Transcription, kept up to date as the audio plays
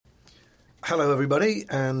Hello, everybody,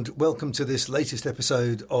 and welcome to this latest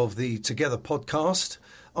episode of the Together podcast.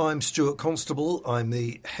 I'm Stuart Constable. I'm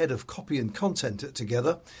the head of copy and content at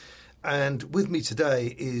Together. And with me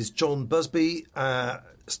today is John Busby,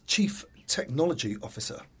 Chief Technology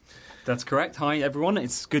Officer. That's correct. Hi, everyone.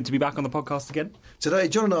 It's good to be back on the podcast again. Today,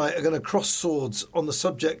 John and I are going to cross swords on the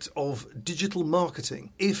subject of digital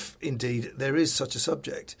marketing, if indeed there is such a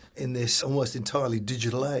subject in this almost entirely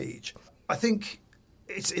digital age. I think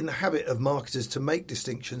it's in the habit of marketers to make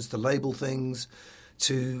distinctions, to label things,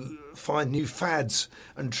 to find new fads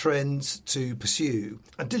and trends to pursue.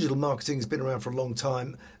 And digital marketing has been around for a long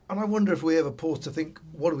time. And I wonder if we ever pause to think,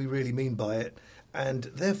 what do we really mean by it? And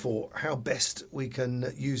therefore, how best we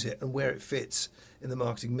can use it and where it fits in the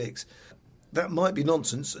marketing mix. That might be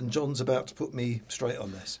nonsense, and John's about to put me straight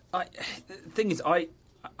on this. The thing is, I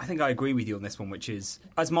think I agree with you on this one, which is,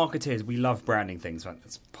 as marketers, we love branding things. Right?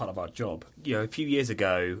 That's part of our job. You know, a few years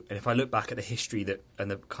ago, and if I look back at the history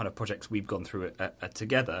and the kind of projects we've gone through at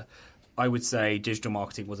Together, I would say digital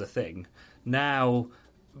marketing was a thing. Now,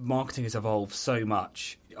 marketing has evolved so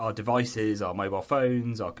much. Our devices, our mobile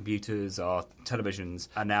phones, our computers, our televisions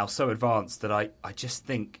are now so advanced that I just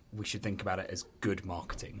think we should think about it as good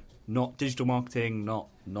marketing. Not digital marketing, not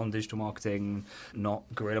non-digital marketing, not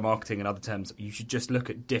guerrilla marketing in other terms. You should just look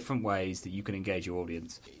at different ways that you can engage your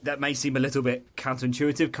audience. That may seem a little bit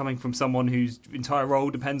counterintuitive coming from someone whose entire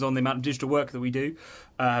role depends on the amount of digital work that we do.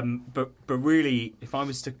 But really, if I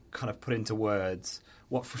was to kind of put into words,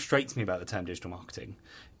 what frustrates me about the term digital marketing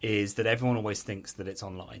is that everyone always thinks that it's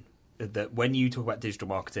online. That when you talk about digital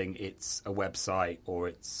marketing, it's a website or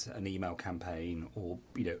it's an email campaign, or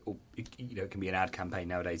it can be an ad campaign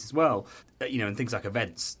nowadays as well. And things like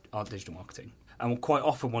events aren't digital marketing. And quite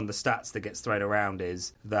often, one of the stats that gets thrown around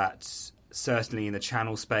is that certainly in the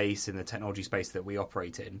channel space, in the technology space that we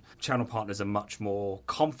operate in, channel partners are much more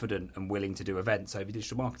confident and willing to do events over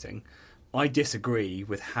digital marketing. I disagree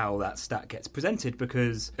with how that stat gets presented,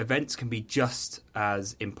 because events can be just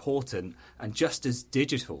as important and just as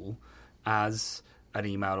digital as an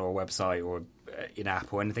email or a website or an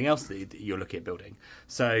app or anything else that you're looking at building.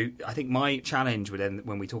 So I think my challenge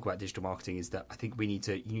when we talk about digital marketing is that I think you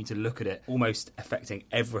need to look at it almost affecting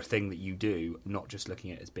everything that you do, not just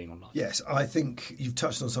looking at it as being online. Yes, I think you've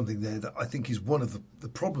touched on something there that I think is one of the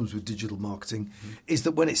problems with digital marketing, is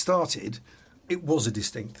that when it started, it was a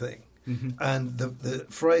distinct thing. Mm-hmm. And the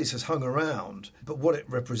phrase has hung around, but what it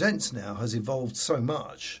represents now has evolved so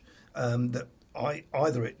much that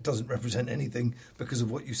either it doesn't represent anything because of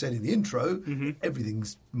what you said in the intro, mm-hmm.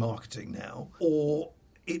 everything's marketing now, or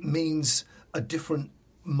it means a different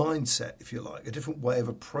mindset, if you like, a different way of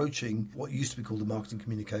approaching what used to be called the marketing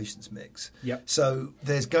communications mix. Yep. So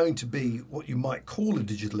there's going to be what you might call a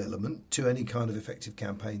digital element to any kind of effective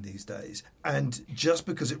campaign these days. And just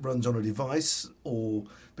because it runs on a device or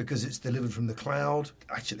because it's delivered from the cloud,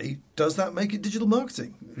 actually, does that make it digital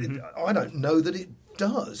marketing? Mm-hmm. I don't know that it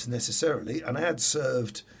does necessarily. An ad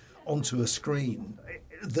served onto a screen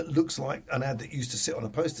that looks like an ad that used to sit on a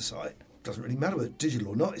poster site, doesn't really matter whether it's digital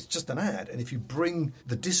or not, it's just an ad. And if you bring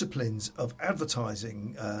the disciplines of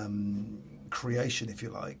advertising creation, if you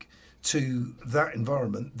like, to that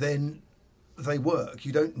environment, then they work.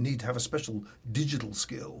 You don't need to have a special digital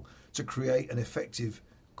skill to create an effective,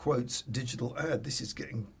 quotes, digital ad. This is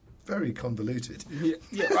getting very convoluted. Yeah.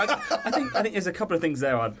 I think there's a couple of things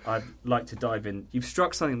there I'd like to dive in. You've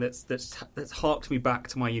struck something that's harked me back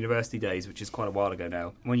to my university days, which is quite a while ago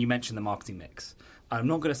now, when you mentioned the marketing mix. I'm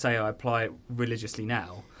not going to say I apply it religiously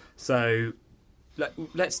now. So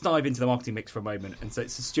let's dive into the marketing mix for a moment. And so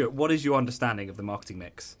Stuart, what is your understanding of the marketing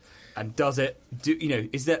mix? And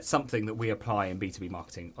is that something that we apply in B2B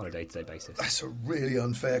marketing on a day-to-day basis? That's a really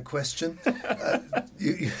unfair question.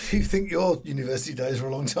 You think your university days were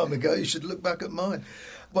a long time ago, you should look back at mine.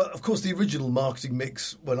 Well, of course, the original marketing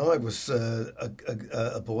mix when I was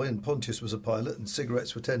a boy and Pontius was a pilot and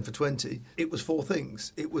cigarettes were 10 for 20, it was four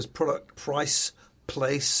things. It was product, price,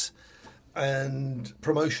 place, and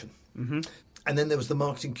promotion. Mm-hmm. And then there was the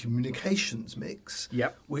marketing communications mix,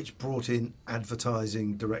 yep. which brought in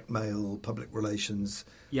advertising, direct mail, public relations,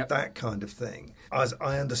 yep. that kind of thing. As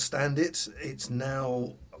I understand it, it's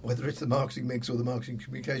now, whether it's the marketing mix or the marketing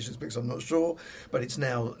communications mix, I'm not sure, but it's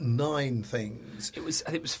now 9 things. It was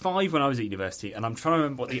 5 when I was at university, and I'm trying to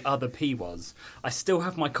remember what the other P was. I still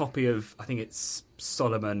have my copy of, I think it's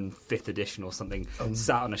Solomon 5th edition or something,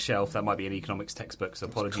 sat on a shelf. That might be an economics textbook, so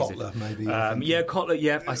apologies. Kotler, maybe. Kotler,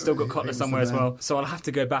 yeah. I still got Kotler somewhere as well. So I'll have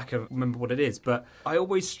to go back and remember what it is. But I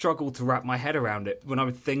always struggle to wrap my head around it when I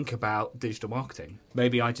would think about digital marketing.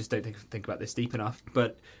 Maybe I just don't think about this deep enough.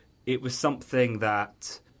 But it was something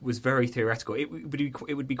that was very theoretical. It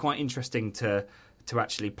would be quite interesting to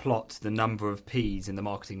actually plot the number of P's in the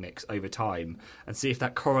marketing mix over time and see if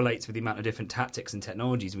that correlates with the amount of different tactics and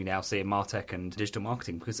technologies we now see in MarTech and digital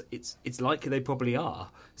marketing, because it's likely they probably are.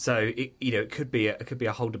 So it could be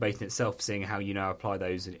a whole debate in itself, seeing how you now apply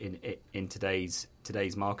those in today's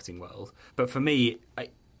marketing world. But for me,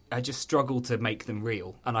 I just struggle to make them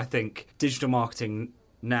real. And I think digital marketing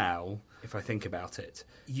now, if I think about it,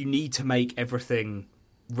 you need to make everything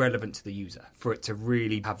relevant to the user for it to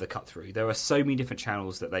really have the cut through. There are so many different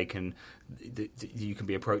channels that you can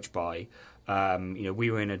be approached by.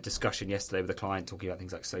 We were in a discussion yesterday with a client talking about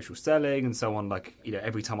things like social selling and so on. Like,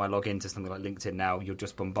 every time I log into something like LinkedIn now, you're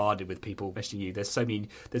just bombarded with people messaging you.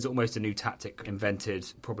 There's almost a new tactic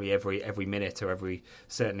invented probably every minute or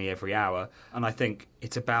certainly every hour. And I think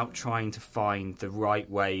it's about trying to find the right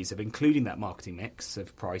ways of including that marketing mix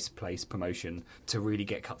of price, place, promotion to really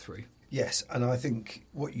get cut through. Yes, and I think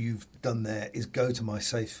what you've done there is go to my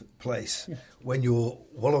safe place. Yeah. When you're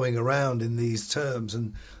wallowing around in these terms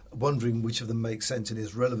and wondering which of them makes sense and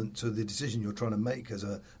is relevant to the decision you're trying to make as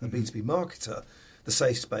a B2B marketer, the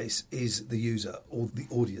safe space is the user or the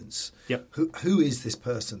audience. Yep. Who is this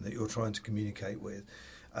person that you're trying to communicate with?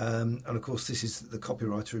 And of course, this is the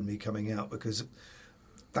copywriter in me coming out, because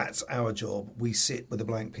that's our job. We sit with a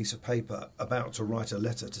blank piece of paper about to write a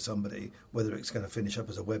letter to somebody, whether it's going to finish up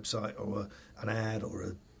as a website or an ad or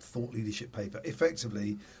a thought leadership paper.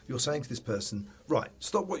 Effectively, you're saying to this person, right,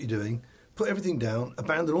 stop what you're doing, put everything down,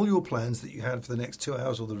 abandon all your plans that you had for the next 2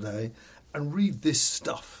 hours of the day, and read this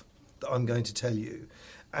stuff that I'm going to tell you.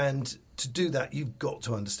 And to do that, you've got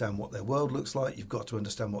to understand what their world looks like. You've got to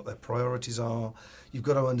understand what their priorities are. You've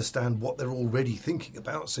got to understand what they're already thinking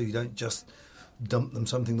about, so you don't just dump them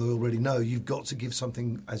something they already know. You've got to give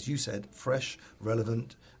something, as you said, fresh,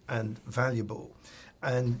 relevant, and valuable.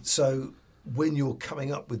 And so when you're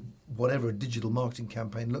coming up with whatever a digital marketing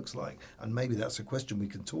campaign looks like, and maybe that's a question we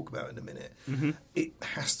can talk about in a minute, it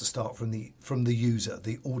has to start from the user,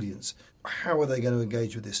 the audience. How are they going to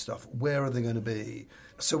engage with this stuff? Where are they going to be?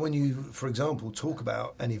 So when you, for example, talk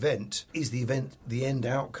about an event, is the event the end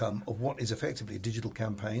outcome of what is effectively a digital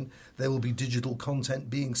campaign? There will be digital content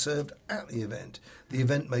being served at the event. The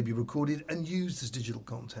event may be recorded and used as digital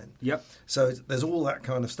content. Yep. So there's all that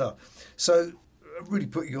kind of stuff. So really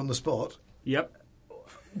put you on the spot. Yep.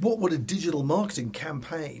 What would a digital marketing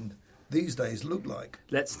campaign these days look like?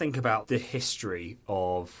 Let's think about the history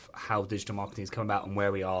of how digital marketing has come about and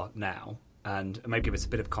where we are now, and maybe give us a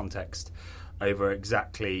bit of context over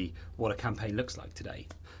exactly what a campaign looks like today.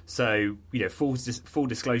 So, full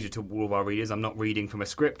disclosure to all of our readers, I'm not reading from a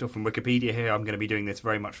script or from Wikipedia here. I'm going to be doing this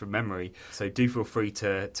very much from memory. So do feel free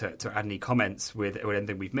to add any comments with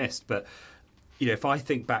anything we've missed. But, if I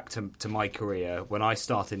think back to my career, when I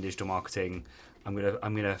started in digital marketing, I'm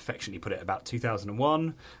gonna affectionately put it about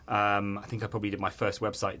 2001. I think I probably did my first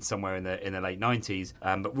website somewhere in the late 90s.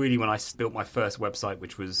 But really, when I built my first website,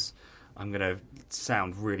 which was, I'm going to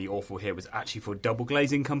sound really awful here, was actually for a double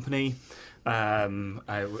glazing company.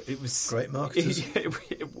 It was great marketers.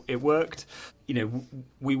 It worked.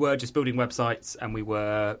 We were just building websites, and we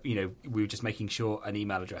were just making sure an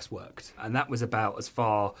email address worked, and that was about as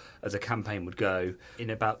far as a campaign would go. In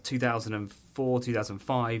about 2004,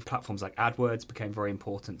 2005, platforms like AdWords became very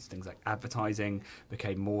important. Things like advertising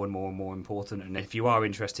became more and more and more important. And if you are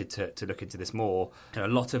interested to look into this more, a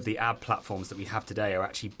lot of the ad platforms that we have today are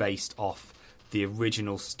actually based off the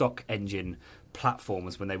original stock engine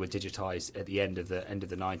platforms when they were digitized at the end of the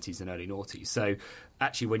 90s and early noughties. So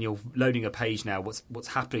actually, when you're loading a page now, what's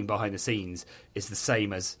happening behind the scenes is the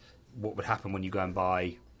same as what would happen when you go and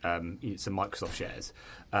buy some Microsoft shares.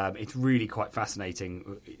 It's really quite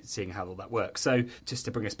fascinating seeing how all that works. So just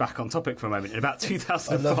to bring us back on topic for a moment, in about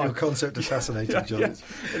 2005... I love your concept of fascinating, John. Yeah.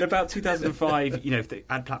 In about 2005, the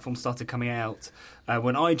ad platforms started coming out.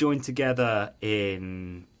 When I joined together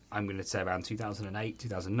in, I'm going to say around 2008,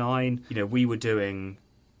 2009, we were doing...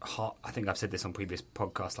 I think I've said this on previous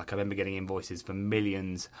podcasts, I remember getting invoices for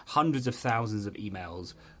millions, hundreds of thousands of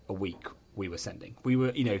emails a week we were sending. We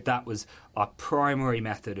were, that was our primary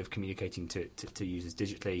method of communicating to users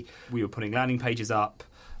digitally. We were putting landing pages up,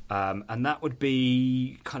 and that would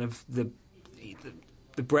be kind of the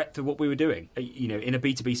breadth of what we were doing. In a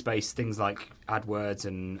B2B space, things like AdWords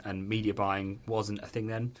and media buying wasn't a thing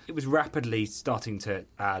then. It was rapidly starting to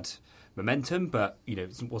add momentum, but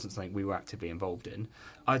it wasn't something we were actively involved in.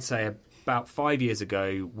 I'd say about 5 years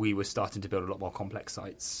ago, we were starting to build a lot more complex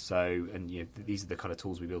sites. So, and these are the kind of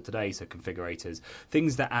tools we build today. So, configurators,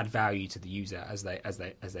 things that add value to the user as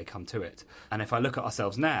they come to it. And if I look at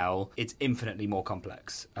ourselves now, it's infinitely more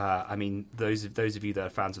complex. I mean, those of you that are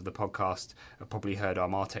fans of the podcast have probably heard our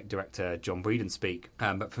MarTech director John Breeden speak.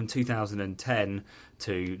 But from 2010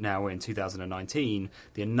 to now we're in 2019,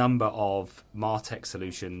 the number of MarTech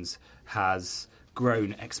solutions has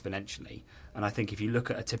grown exponentially. And I think if you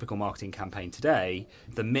look at a typical marketing campaign today,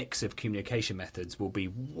 the mix of communication methods will be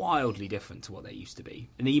wildly different to what they used to be.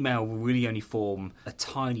 An email will really only form a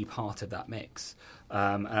tiny part of that mix.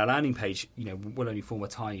 And a landing page, will only form a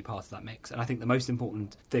tiny part of that mix. And I think the most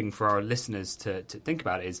important thing for our listeners to think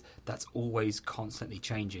about is that's always constantly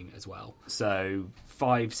changing as well. So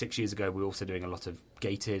 5-6 years ago, we were also doing a lot of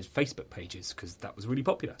gated Facebook pages because that was really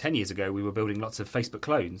popular. 10 years ago, we were building lots of Facebook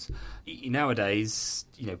clones. Nowadays,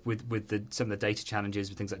 with some of the data challenges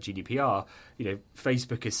with things like GDPR,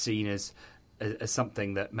 Facebook is seen as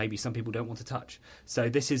something that maybe some people don't want to touch. So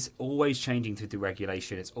this is always changing through the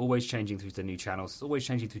regulation. It's always changing through the new channels. It's always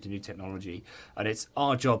changing through the new technology. And it's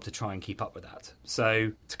our job to try and keep up with that.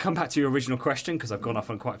 So to come back to your original question, because I've gone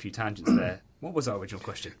off on quite a few tangents there. What was our original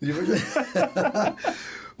question?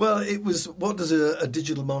 Well, it was, what does a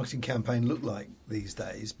digital marketing campaign look like these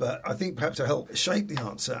days? But I think perhaps to help shape the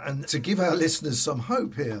answer and to give our listeners some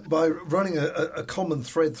hope here by running a common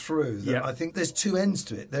thread through that, I think there's two ends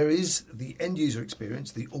to it. There is the end user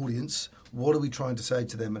experience, the audience. What are we trying to say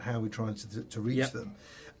to them and how are we trying to reach them?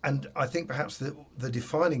 And I think perhaps the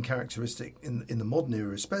defining characteristic in the modern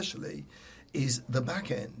era especially is the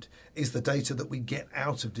back end, is the data that we get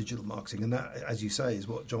out of digital marketing. And that, as you say, is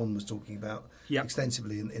what John was talking about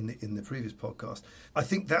extensively in the previous podcast. I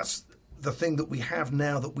think that's the thing that we have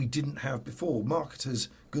now that we didn't have before. Marketers,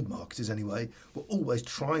 good marketers anyway, were always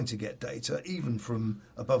trying to get data, even from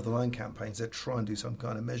above-the-line campaigns. They'd try and do some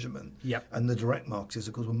kind of measurement. And the direct marketers,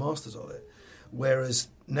 of course, were masters of it. Whereas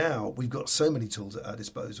now we've got so many tools at our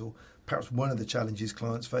disposal. Perhaps one of the challenges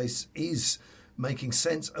clients face is making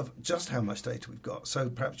sense of just how much data we've got. So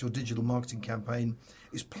perhaps your digital marketing campaign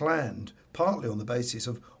is planned partly on the basis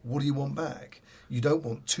of what do you want back? You don't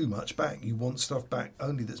want too much back. You want stuff back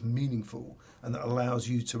only that's meaningful and that allows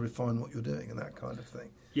you to refine what you're doing and that kind of thing.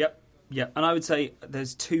 Yep. And I would say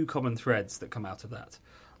there's two common threads that come out of that.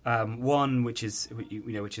 One, which is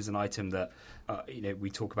an item that we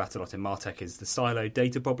talk about a lot in MarTech, is the siloed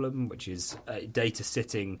data problem, which is data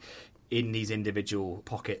sitting in these individual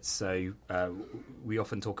pockets. So we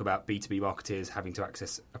often talk about B2B marketers having to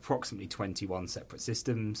access approximately 21 separate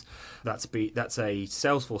systems. That's a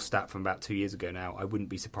Salesforce stat from about 2 years ago now. I wouldn't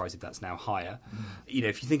be surprised if that's now higher.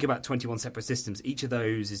 If you think about 21 separate systems, each of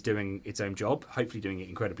those is doing its own job, hopefully doing it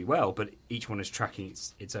incredibly well, but each one is tracking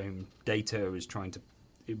its own data, is trying to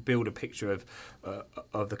build a picture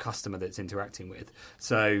of the customer that's interacting with.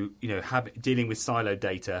 So, dealing with siloed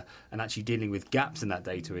data and actually dealing with gaps in that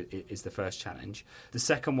data is the first challenge. The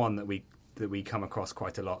second one that we come across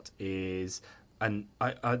quite a lot is, and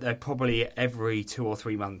I probably every 2 or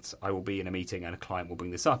 3 months I will be in a meeting and a client will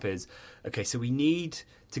bring this up, is, okay, so we need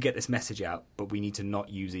to get this message out, but we need to not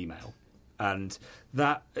use email. And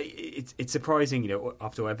that it's surprising,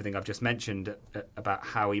 after everything I've just mentioned about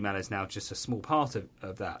how email is now just a small part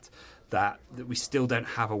of that we still don't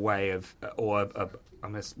have a way of, where am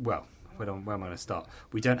I going to start?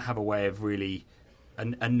 We don't have a way of really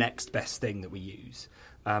a next best thing that we use.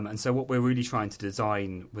 And so what we're really trying to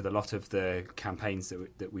design with a lot of the campaigns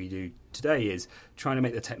that we do today is trying to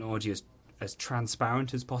make the technology as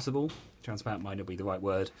transparent as possible. Transparent might not be the right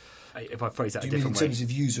word. If I phrase that a different way. Do you mean in terms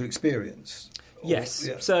of user experience? Yes.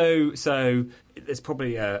 So there's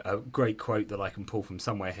probably a great quote that I can pull from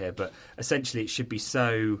somewhere here, but essentially it should be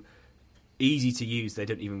so easy to use they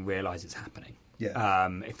don't even realise it's happening.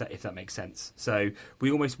 If that makes sense. So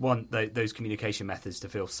we almost want those communication methods to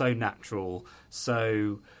feel so natural,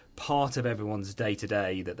 so part of everyone's day to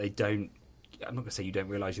day that they don't. I'm not going to say you don't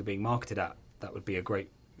realise you're being marketed at. That would be a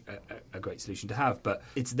great solution to have, but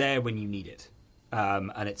it's there when you need it,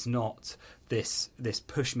 and it's not this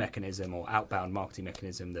push mechanism or outbound marketing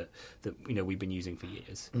mechanism that we've been using for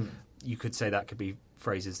years. You could say that could be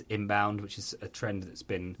phrased as inbound, which is a trend that's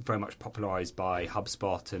been very much popularised by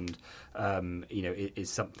HubSpot, and it is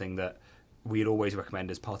something that we'd always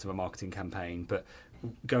recommend as part of a marketing campaign. But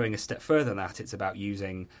going a step further than that, it's about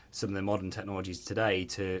using some of the modern technologies today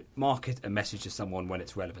to market a message to someone when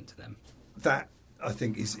it's relevant to them. That, I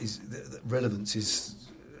think, is relevance is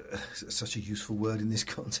such a useful word in this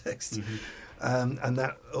context. And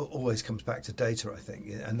that always comes back to data, I think.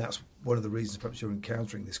 And that's one of the reasons perhaps you're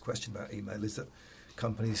encountering this question about email, is that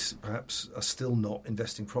companies perhaps are still not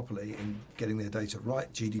investing properly in getting their data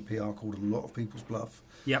right. GDPR called a lot of people's bluff.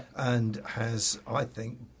 Yep. And has, I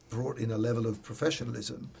think, brought in a level of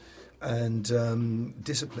professionalism and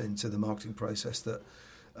discipline to the marketing process that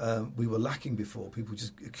we were lacking before. People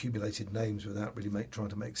just accumulated names without really trying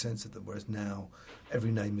to make sense of them, whereas now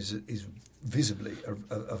every name is visibly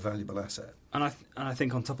a valuable asset. And I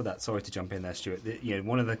think on top of that, sorry to jump in there, Stuart,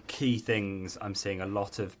 one of the key things I'm seeing a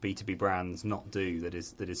lot of B2B brands not do that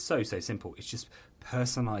is so simple. It's just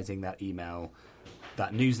personalising that email,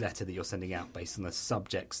 that newsletter that you're sending out based on the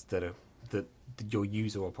subjects that your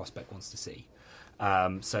user or prospect wants to see.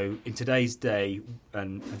 So in today's day,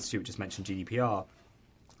 and Stuart just mentioned GDPR,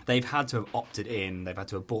 they've had to have opted in. They've had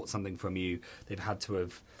to have bought something from you. They've had to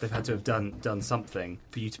have done something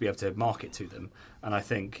for you to be able to market to them. And I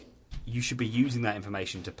think you should be using that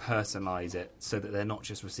information to personalise it so that they're not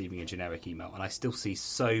just receiving a generic email. And I still see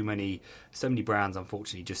so many brands,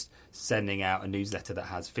 unfortunately, just sending out a newsletter that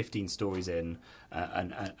has 15 stories in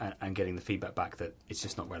and getting the feedback back that it's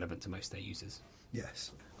just not relevant to most of their users.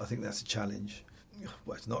 Yes, I think that's a challenge.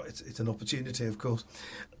 Well, it's not. It's an opportunity, of course.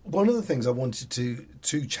 One of the things I wanted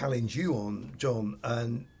to challenge you on, John,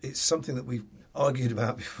 and it's something that we've argued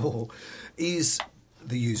about before, is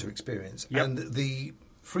the user experience and the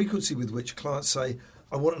frequency with which clients say,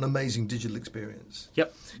 I want an amazing digital experience.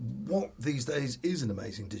 Yep. What these days is an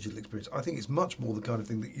amazing digital experience? I think it's much more the kind of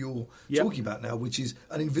thing that you're talking about now, which is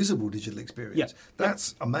an invisible digital experience. Yep.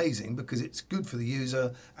 That's amazing because it's good for the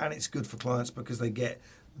user and it's good for clients because they get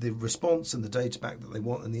the response and the data back that they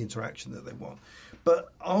want and the interaction that they want.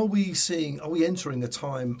 But are we entering a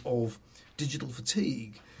time of digital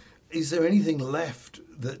fatigue? Is there anything left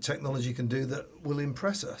that technology can do that will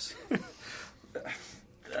impress us?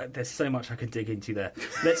 There's so much I could dig into there.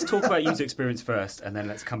 Let's talk about user experience first, and then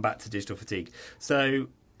let's come back to digital fatigue. So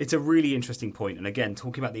it's a really interesting point. And again,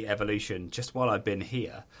 talking about the evolution, just while I've been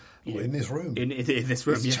here... in this room. In this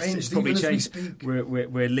room, it's changed, it's probably even changed. As we speak.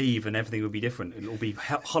 We'll leave and everything will be different. It'll all be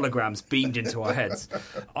holograms beamed into our heads.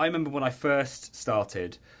 I remember when I first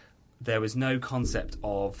started, there was no concept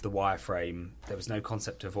of the wireframe. There was no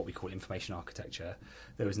concept of what we call information architecture.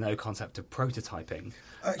 There was no concept of prototyping.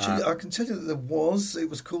 Actually, I can tell you that there was.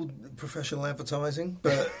 It was called professional advertising,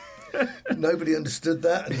 but nobody understood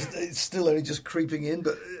that, and it's still only just creeping in,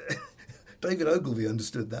 but... David Ogilvy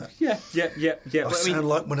understood that. Yeah. I sound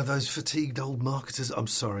like one of those fatigued old marketers. I'm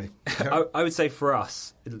sorry. I would say for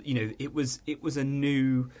us, it was a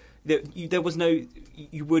new. There was no.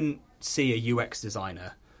 You wouldn't see a UX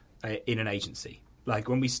designer in an agency. Like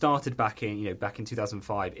when we started back in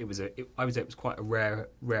 2005, I would say it was quite a rare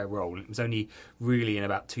role. It was only really in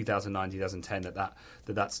about 2009, 2010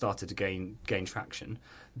 that started to gain traction.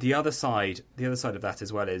 The other side of that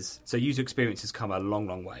as well is, so user experience has come a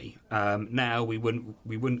long way. Now we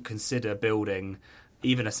wouldn't consider building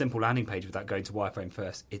even a simple landing page without going to wireframe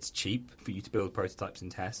first. It's cheap for you to build prototypes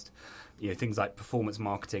and test. Things like performance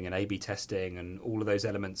marketing and A/B testing and all of those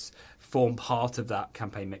elements form part of that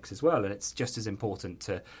campaign mix as well. And it's just as important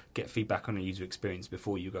to get feedback on a user experience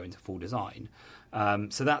before you go into full design.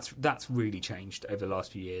 So that's really changed over the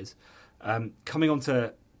last few years. Coming on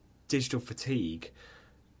to digital fatigue.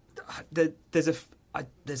 There's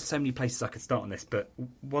so many places I could start on this, but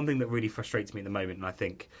one thing that really frustrates me at the moment, and I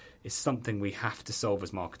think is something we have to solve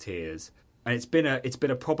as marketeers, and it's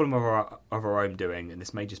been a problem of our own doing, and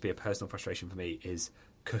this may just be a personal frustration for me, is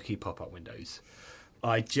cookie pop-up windows.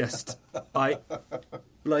 It's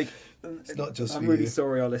not just. I'm really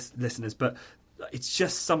sorry, our listeners, but it's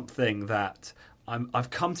just something that I've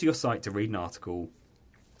come to your site to read an article.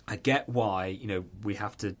 I get why, we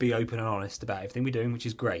have to be open and honest about everything we're doing, which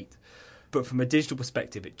is great. But from a digital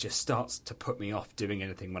perspective, it just starts to put me off doing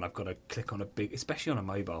anything when I've got to click on especially on a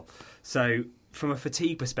mobile. So from a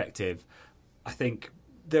fatigue perspective, I think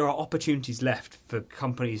there are opportunities left for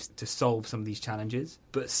companies to solve some of these challenges,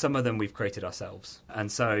 but some of them we've created ourselves. And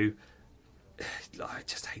so I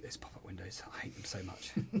just hate those pop-up windows. I hate them so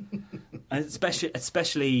much. And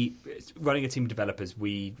especially running a team of developers,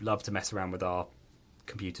 we love to mess around with our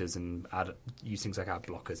computers and use things like ad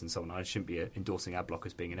blockers and so on. I shouldn't be endorsing ad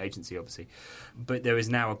blockers being an agency, obviously. But there is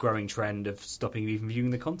now a growing trend of stopping even viewing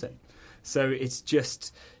the content. So it's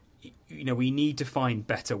just, we need to find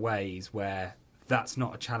better ways where that's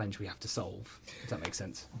not a challenge we have to solve, if that makes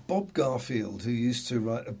sense. Bob Garfield, who used to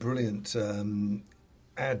write a brilliant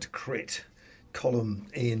ad crit column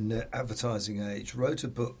in Advertising Age, wrote a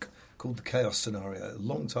book called The Chaos Scenario, a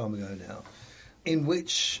long time ago now, in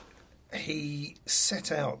which he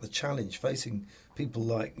set out the challenge facing people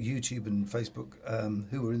like YouTube and Facebook,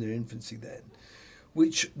 who were in their infancy then,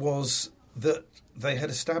 which was that they had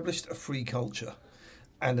established a free culture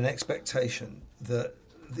and an expectation that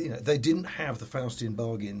they didn't have the Faustian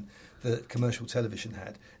bargain that commercial television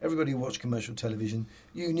had. Everybody who watched commercial television,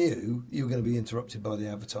 you knew you were going to be interrupted by the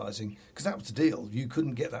advertising, because that was the deal. You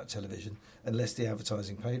couldn't get that television unless the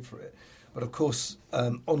advertising paid for it. But of course,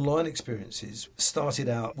 online experiences started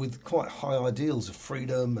out with quite high ideals of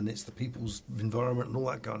freedom, and it's the people's environment and all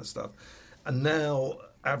that kind of stuff. And now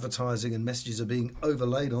advertising and messages are being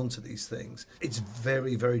overlaid onto these things. It's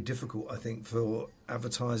very, very difficult, I think, for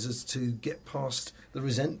advertisers to get past the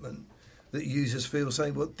resentment that users feel,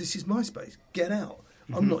 saying, well, this is my space, get out.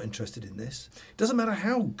 I'm not interested in this. It doesn't matter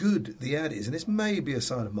how good the ad is, and this may be a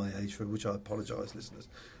sign of my age, for which I apologise, listeners.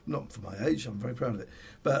 Not for my age, I'm very proud of it.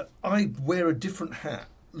 But I wear a different hat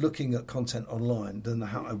looking at content online than the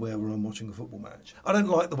hat I wear when I'm watching a football match. I don't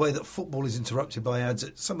like the way that football is interrupted by ads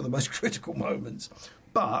at some of the most critical moments,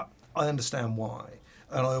 but I understand why,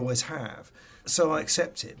 and I always have. So I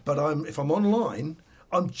accept it. But if I'm online,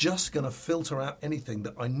 I'm just going to filter out anything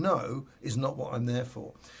that I know is not what I'm there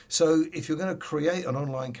for. So if you're going to create an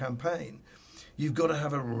online campaign, you've got to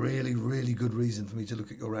have a really, really good reason for me to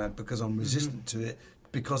look at your ad, because I'm resistant to it,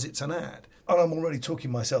 because it's an ad. And I'm already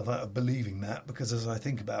talking myself out of believing that, because as I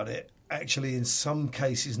think about it, actually in some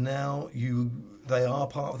cases now they are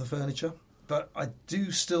part of the furniture. But I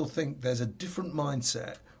do still think there's a different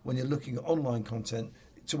mindset when you're looking at online content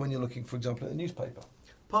to when you're looking, for example, at a newspaper.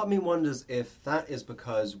 Part of me wonders if that is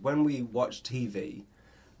because when we watch TV,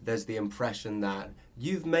 there's the impression that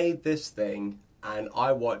you've made this thing and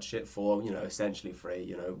I watch it for, essentially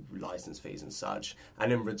free, license fees and such.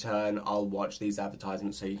 And in return, I'll watch these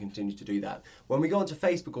advertisements, so you continue to do that. When we go onto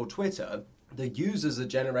Facebook or Twitter, the users are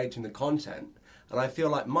generating the content. And I feel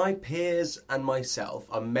like my peers and myself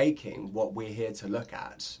are making what we're here to look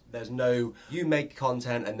at. There's no, you make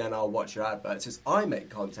content and then I'll watch your adverts. It's I make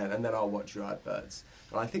content and then I'll watch your adverts.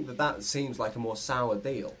 And I think that seems like a more sour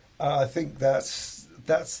deal. I think that's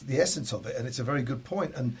the essence of it, and it's a very good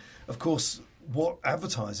point. And, of course, what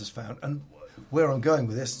advertisers found, and where I'm going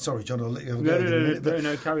with this, sorry, John, I'll let you have a go in a minute.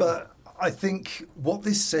 No, carry on. I think what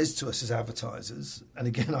this says to us as advertisers, and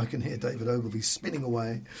again I can hear David Ogilvy spinning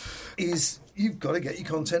away, is you've got to get your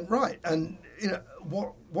content right. And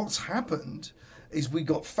what's happened is we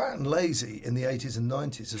got fat and lazy in the 80s and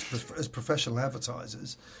 90s as professional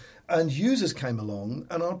advertisers, and users came along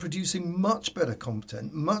and are producing much better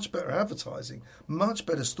content, much better advertising, much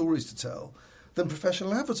better stories to tell than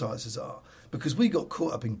professional advertisers are, because we got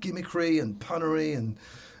caught up in gimmickry and punnery and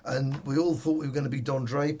we all thought we were going to be Don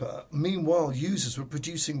Draper. Meanwhile, users were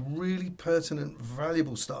producing really pertinent,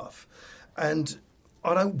 valuable stuff. And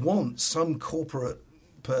I don't want some corporate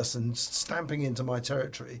person stamping into my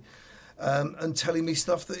territory and telling me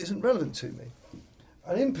stuff that isn't relevant to me.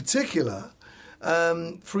 And in particular,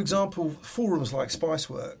 for example, forums like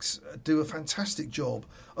Spiceworks do a fantastic job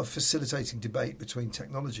of facilitating debate between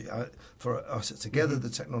technology. For us Together, the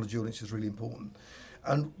technology audience is really important.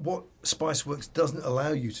 And what Spiceworks doesn't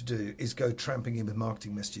allow you to do is go tramping in with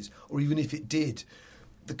marketing messages, or even if it did,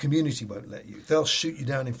 the community won't let you. They'll shoot you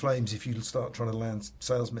down in flames if you start trying to land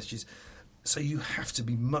sales messages. So you have to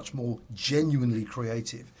be much more genuinely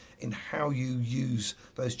creative in how you use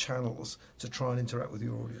those channels to try and interact with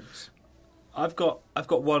your audience. I've got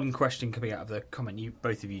one question coming out of the comment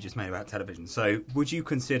both of you just made about television. So would you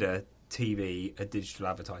consider TV a digital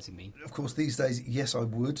advertising medium? Of course, these days, yes, I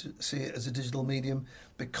would see it as a digital medium,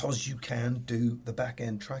 because you can do the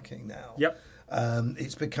back-end tracking now. Yep.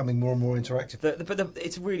 It's becoming more and more interactive. But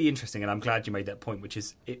it's really interesting, and I'm glad you made that point, which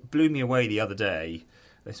is, it blew me away the other day.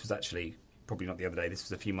 This was actually probably not the other day, this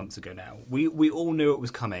was a few months ago now. We all knew it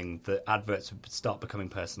was coming, that adverts would start becoming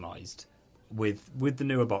personalised with the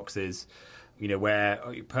newer boxes, where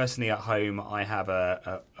personally at home I have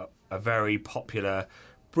a very popular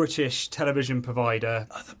British television provider.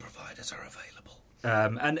 Other providers are available.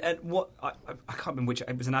 And what I can't remember which,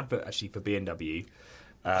 it was an advert actually for B&W.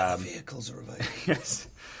 Other vehicles are available. Yes,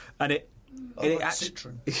 and it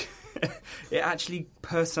actually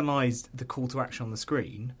personalised the call to action on the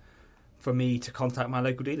screen for me to contact my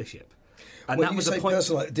local dealership. And when that you was say the point.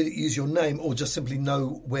 personalised, did it use your name or just simply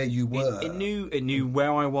know where you were? It knew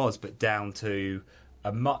where I was, but down to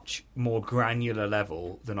a much more granular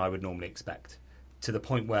level than I would normally expect. To the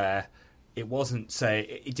point where it wasn't,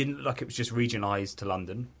 it didn't look like it was just regionalised to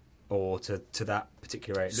London or to that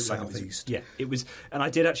particular area. It looked South like it was, East. it was. And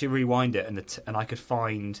I did actually rewind it, and I could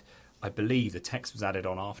find, I believe, the text was added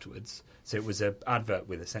on afterwards. So it was an advert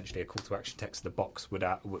with essentially a call to action text the box would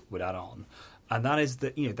add on. And that is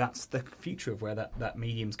that's the future of where that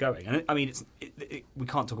medium's going. And I mean, we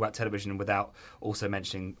can't talk about television without also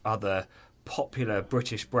mentioning other popular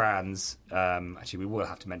British brands, actually we will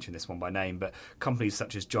have to mention this one by name, but companies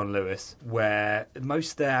such as John Lewis, where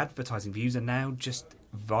most of their advertising views are now just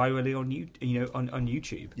virally on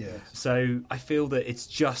YouTube. Yes. So I feel that it's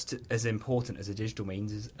just as important as a digital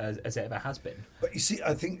means as it ever has been. But you see,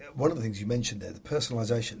 I think one of the things you mentioned there, the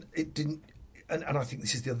personalisation, it didn't, and I think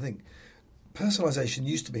this is the other thing. Personalisation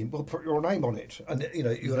used to be, well, put your name on it, and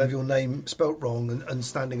you'll have your name spelt wrong and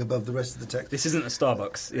standing above the rest of the text. This isn't a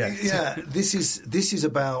Starbucks. Yes. Yeah, this is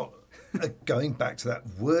about going back to that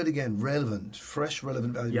word again, relevant, fresh,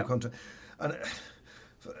 relevant, valuable content. And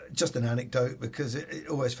just an anecdote, because it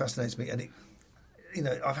always fascinates me, and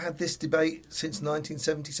I've had this debate since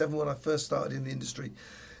 1977 when I first started in the industry.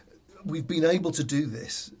 We've been able to do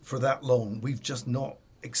this for that long. We've just not,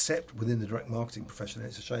 except within the direct marketing profession.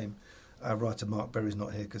 It's a shame our writer Mark Berry's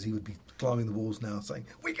not here, because he would be climbing the walls now saying,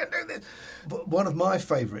 we can do this. But one of my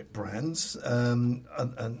favourite brands, and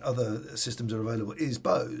other systems are available, is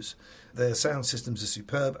Bose. Their sound systems are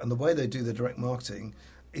superb, and the way they do their direct marketing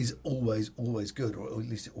is always good, or at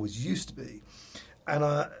least it always used to be.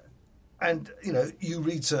 And you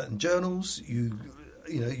read certain journals,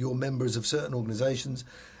 you're members of certain organisations,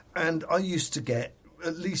 and I used to get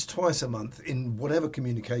at least twice a month in whatever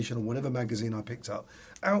communication or whatever magazine I picked up,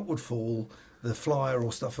 out would fall the flyer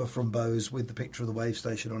or stuffer from Bose with the picture of the wave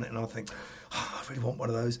station on it, and I think, I really want one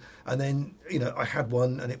of those. And then, I had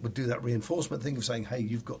one, and it would do that reinforcement thing of saying, hey,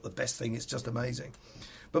 you've got the best thing, it's just amazing.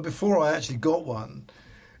 But before I actually got one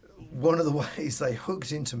of the ways they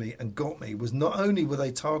hooked into me and got me was not only were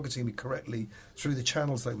they targeting me correctly through the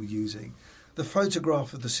channels they were using, the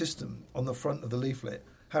photograph of the system on the front of the leaflet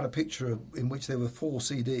had a picture in which there were 4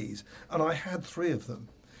 CDs, and I had 3 of them.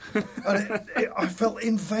 And I felt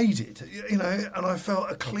invaded, and I felt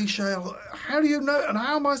a cliche. How do you know? And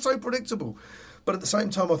how am I so predictable? But at the same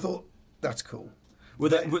time, I thought, that's cool.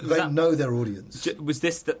 They know their audience. Was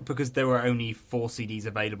this because there were only 4 CDs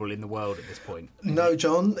available in the world at this point? No,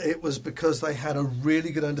 John. It was because they had a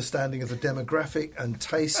really good understanding of the demographic and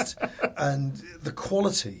taste and the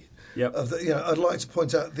quality. Yep. I'd like to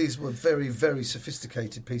point out these were very, very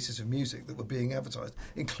sophisticated pieces of music that were being advertised,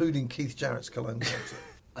 including Keith Jarrett's Cologne concert.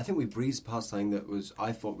 I think we breezed past something that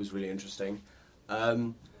I thought was really interesting.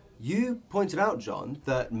 You pointed out, John,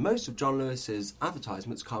 that most of John Lewis's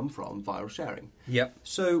advertisements come from viral sharing. Yep.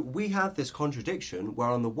 So we have this contradiction where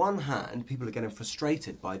on the one hand, people are getting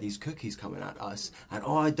frustrated by these cookies coming at us and,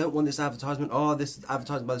 I don't want this advertisement, this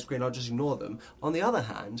advertisement by the screen, I'll just ignore them. On the other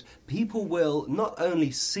hand, people will not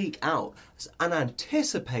only seek out and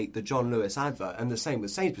anticipate the John Lewis advert, and the same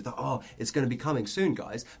with Sainsbury's, it's going to be coming soon,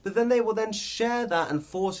 guys, but then they will then share that and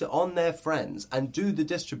force it on their friends and do the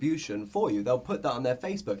distribution for you. They'll put that on their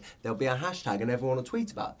Facebook. There'll be a hashtag and everyone will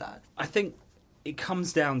tweet about that. I think it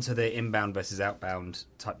comes down to the inbound versus outbound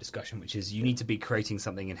type discussion, which is you need to be creating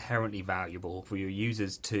something inherently valuable for your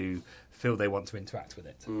users to feel they want to interact with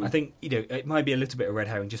it. I think, it might be a little bit of red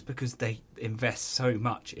herring just because they invest so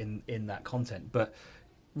much in that content, but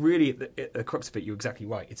really at the crux of it, you're exactly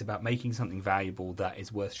right. It's about making something valuable that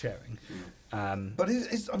is worth sharing. But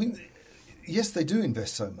yes, they do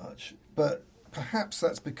invest so much, but perhaps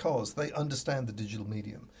that's because they understand the digital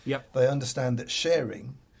medium. Yep. They understand that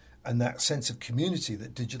sharing and that sense of community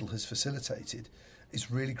that digital has facilitated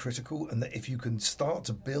is really critical, and that if you can start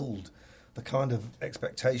to build the kind of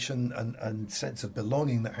expectation and sense of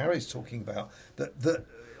belonging that Harry's talking about, that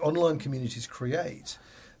online communities create,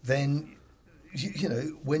 then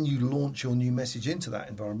when you launch your new message into that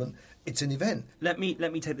environment, it's an event. Let me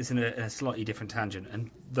take this in a slightly different tangent,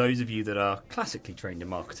 and those of you that are classically trained in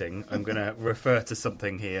marketing, I'm going to refer to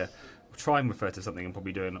something here, try and refer to something and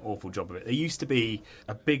probably do an awful job of it. There used to be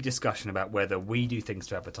a big discussion about whether we do things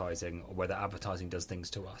to advertising or whether advertising does things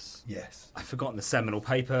to us. Yes. I've forgotten the seminal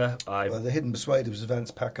paper. The Hidden Persuaders was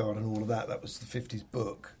Vance Packard and all of that. That was the 50s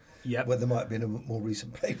book. Yep. Where there might have been a more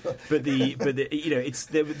recent paper. But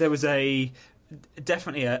there was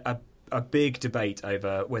definitely a big debate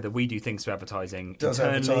over whether we do things to advertising does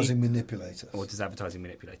internally, advertising manipulate us? Or does advertising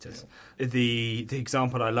manipulate us? Yeah. The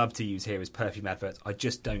example I love to use here is perfume adverts. I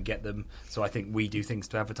just don't get them, so I think we do things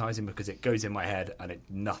to advertising because it goes in my head and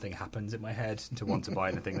nothing happens in my head to want to buy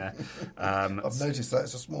anything there. I've noticed that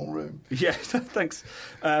it's a small room. Yeah, thanks.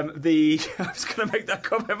 I was going to make that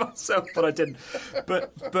comment myself, but I didn't.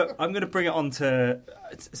 But I'm going to bring it on to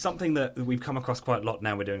something that we've come across quite a lot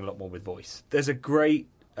now. We're doing a lot more with voice. There's a great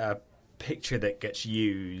picture that gets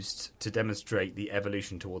used to demonstrate the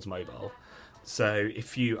evolution towards mobile. So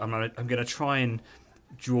I'm going to try and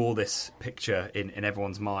draw this picture in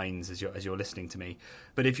everyone's minds as you're listening to me.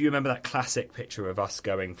 But if you remember that classic picture of us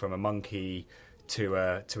going from a monkey to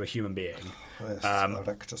a human being. Yes,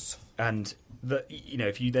 erectus. And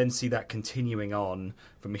if you then see that continuing on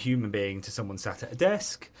from a human being to someone sat at a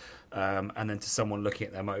desk, and then to someone looking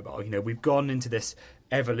at their mobile, we've gone into this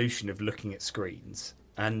evolution of looking at screens.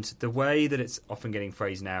 And the way that it's often getting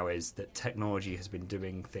phrased now is that technology has been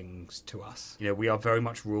doing things to us. We are very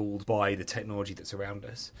much ruled by the technology that's around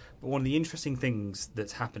us. But one of the interesting things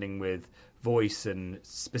that's happening with voice, and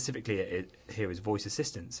specifically here is voice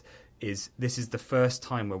assistants, is this is the first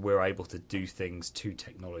time where we're able to do things to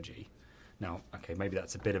technology. Now, okay, maybe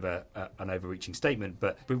that's a bit of an overreaching statement,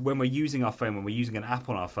 but when we're using our phone, when we're using an app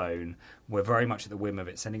on our phone, we're very much at the whim of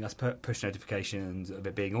it sending us push notifications, of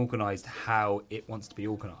it being organised how it wants to be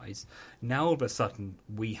organised. Now, all of a sudden,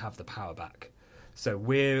 we have the power back. So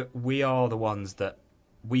we are the ones that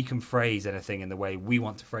we can phrase anything in the way we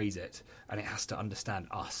want to phrase it, and it has to understand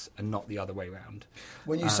us and not the other way around.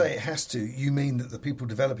 When you say it has to, you mean that the people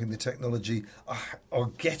developing the technology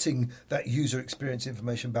are getting that user experience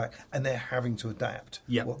information back, and they're having to adapt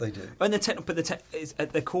what they do. And at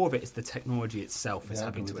the core of it is the technology itself is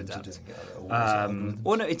having to adapt.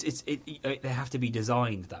 They have to be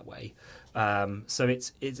designed that way. So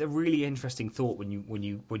it's a really interesting thought when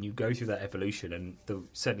you go through that evolution, and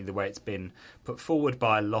certainly the way it's been put forward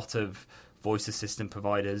by a lot of voice assistant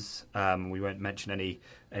providers. We won't mention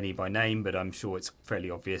any by name, but I'm sure it's fairly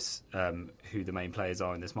obvious who the main players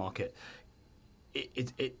are in this market.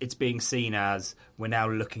 It's being seen as we're now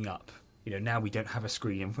looking up. Now we don't have a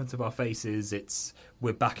screen in front of our faces.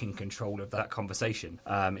 We're back in control of that conversation,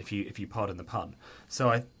 if you pardon the pun. So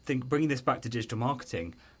I think bringing this back to digital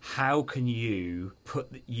marketing, how can you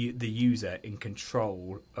put the user in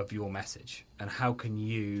control of your message, and how can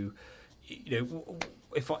you,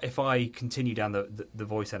 if I continue down the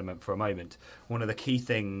voice element for a moment, one of the key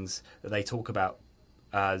things that they talk about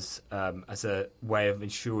as a way of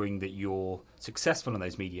ensuring that you're successful in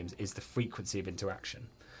those mediums is the frequency of interaction.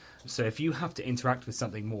 So if you have to interact with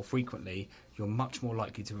something more frequently, you're much more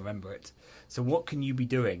likely to remember it. So what can you be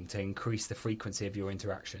doing to increase the frequency of your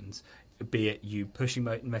interactions, be it you pushing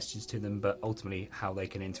messages to them, but ultimately how they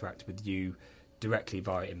can interact with you directly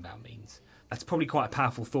via inbound means? That's probably quite a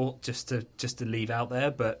powerful thought just to leave out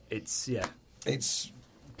there, but it's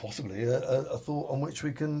possibly a thought on which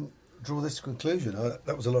we can draw this conclusion.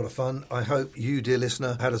 That was a lot of fun. I hope you, dear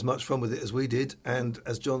listener, had as much fun with it as we did. And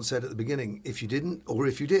as John said at the beginning, if you didn't, or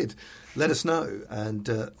if you did, let us know. And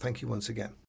thank you once again.